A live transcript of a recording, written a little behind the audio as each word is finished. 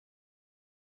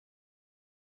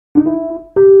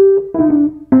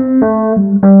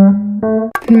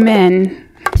Men.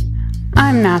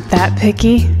 I'm not that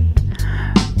picky.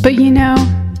 But you know,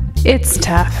 it's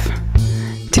tough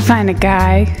to find a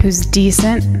guy who's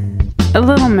decent. A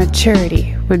little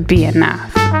maturity would be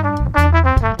enough.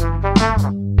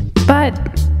 But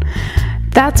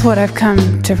that's what I've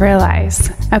come to realize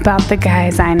about the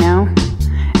guys I know.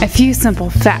 A few simple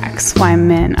facts why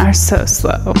men are so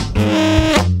slow.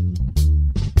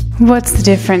 What's the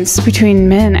difference between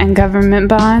men and government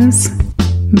bonds?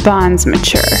 Bonds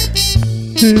mature.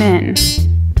 Men.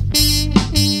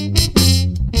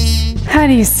 How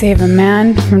do you save a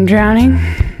man from drowning?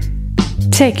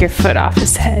 Take your foot off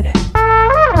his head.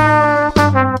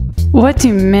 What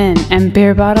do men and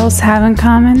beer bottles have in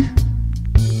common?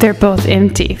 They're both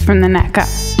empty from the neck up.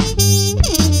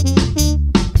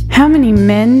 How many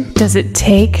men does it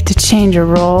take to change a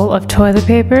roll of toilet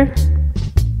paper?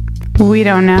 We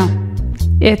don't know.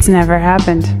 It's never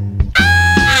happened.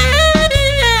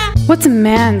 What's a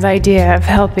man's idea of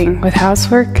helping with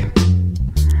housework?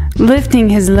 Lifting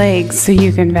his legs so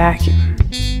you can vacuum.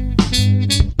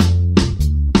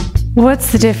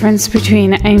 What's the difference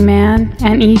between a man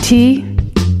and E.T.?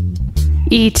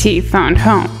 E.T. found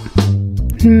home.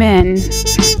 Men.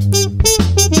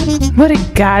 What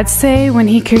did God say when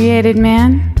He created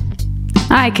man?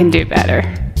 I can do better.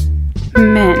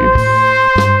 Men.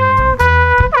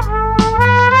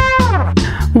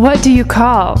 What do you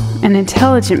call an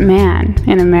intelligent man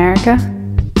in America?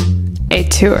 A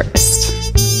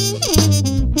tourist.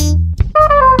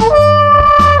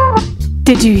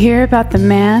 Did you hear about the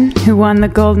man who won the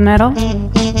gold medal?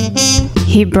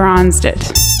 He bronzed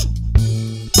it.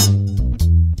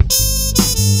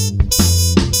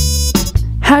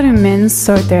 How do men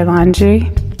sort their laundry?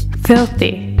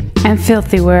 Filthy and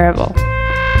filthy wearable.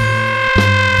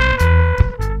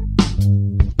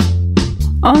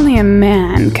 Only a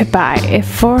man could buy a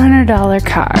 $400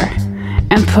 car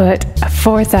and put a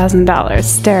 $4,000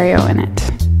 stereo in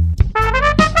it.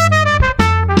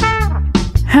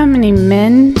 How many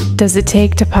men does it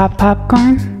take to pop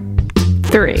popcorn?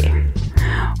 3.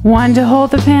 1 to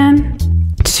hold the pan,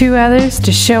 2 others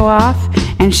to show off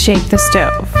and shake the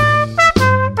stove.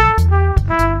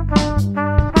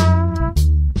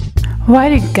 Why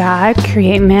did God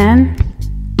create man?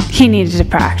 He needed to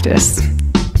practice.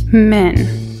 Men.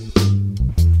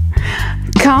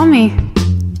 Call me.